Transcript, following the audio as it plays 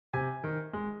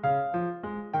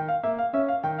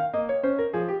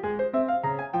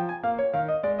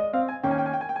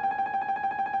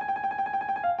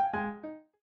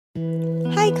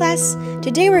Hi class!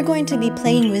 Today we're going to be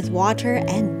playing with water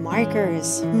and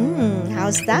markers.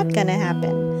 How's that gonna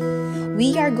happen?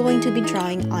 We are going to be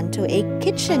drawing onto a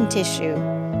kitchen tissue.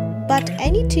 But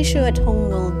any tissue at home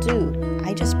will do.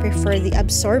 I just prefer the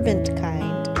absorbent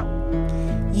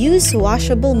kind. Use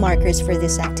washable markers for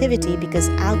this activity because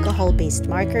alcohol-based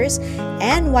markers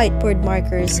and whiteboard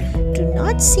markers do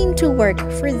not seem to work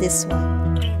for this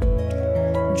one.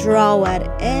 Draw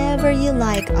whatever you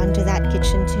like onto that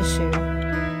kitchen tissue.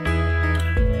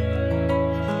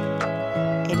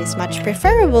 It is much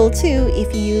preferable too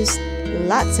if you use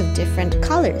lots of different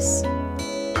colors.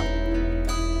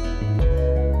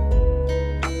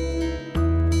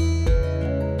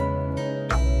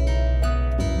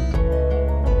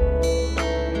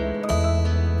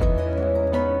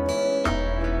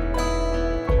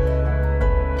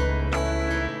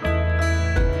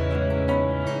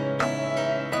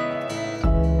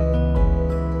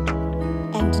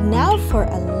 And now for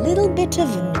a little bit of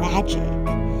magic.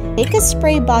 Take a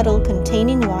spray bottle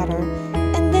containing water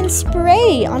and then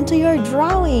spray onto your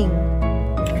drawing.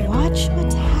 Watch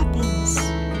what happens.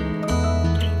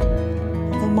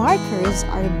 The markers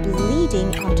are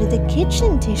bleeding onto the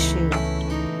kitchen tissue.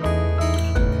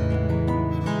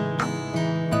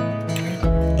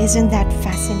 Isn't that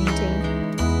fascinating?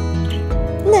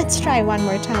 Let's try one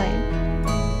more time.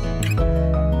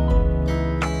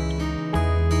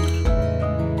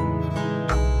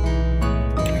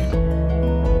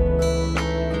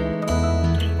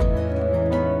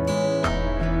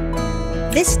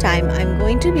 This time, I'm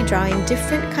going to be drawing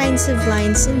different kinds of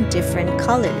lines in different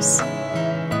colors.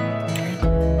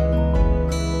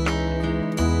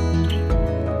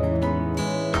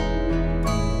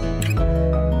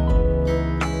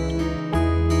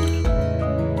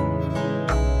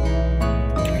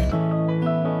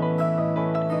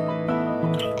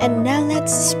 And now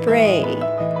let's spray.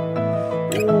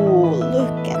 Ooh,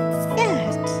 look at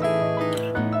that!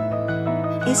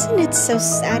 Isn't it so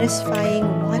satisfying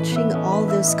watching all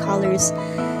those colors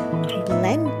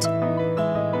blend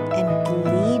and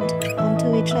bleed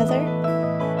onto each other?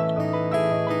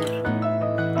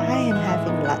 I am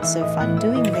having lots of fun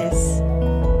doing this.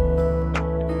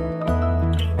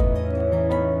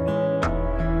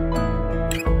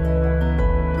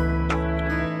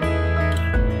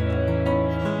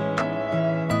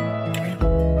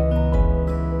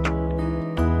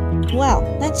 Well,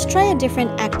 let's try a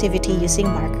different activity using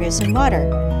markers and water.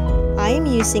 I am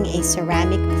using a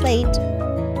ceramic plate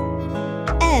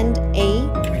and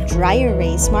a dry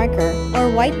erase marker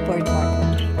or whiteboard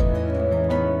marker.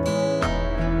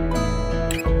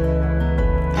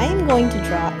 I am going to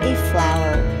draw a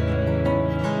flower.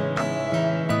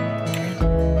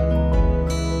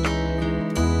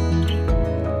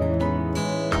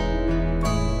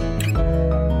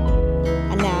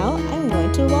 And now I'm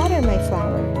going to water my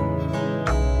flower.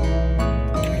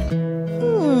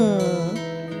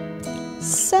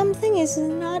 Something is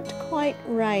not quite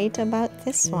right about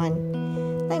this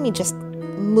one. Let me just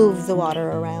move the water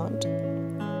around.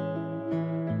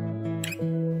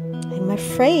 I'm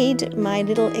afraid my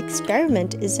little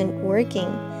experiment isn't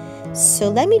working. So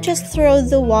let me just throw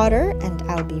the water and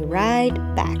I'll be right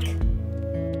back.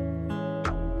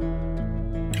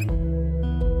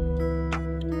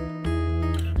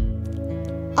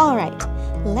 Alright,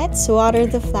 let's water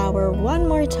the flower one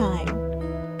more time.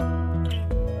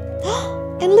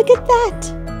 And look at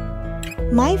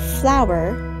that! My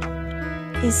flower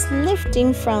is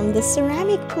lifting from the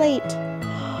ceramic plate.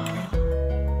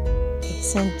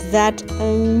 Isn't that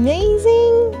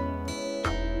amazing?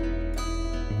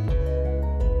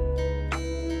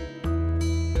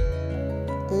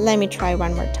 Let me try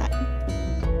one more time.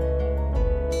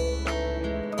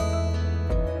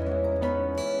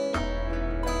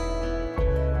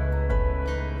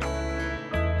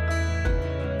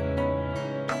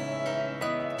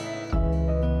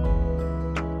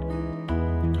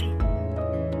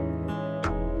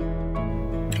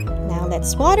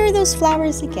 Let's water those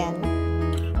flowers again.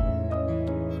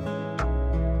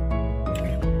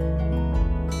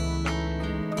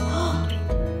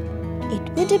 It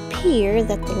would appear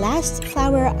that the last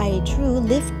flower I drew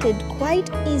lifted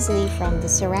quite easily from the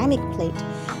ceramic plate.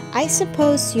 I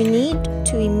suppose you need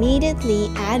to immediately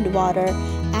add water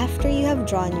after you have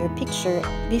drawn your picture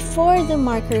before the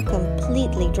marker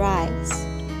completely dries.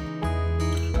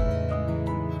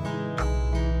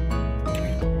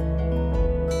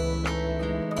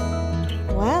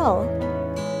 Well,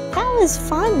 that was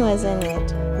fun, wasn't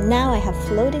it? Now I have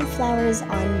floating flowers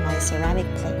on my ceramic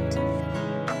plate.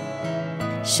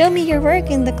 Show me your work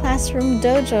in the classroom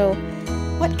dojo.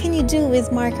 What can you do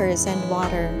with markers and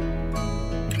water?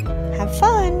 Have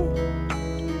fun!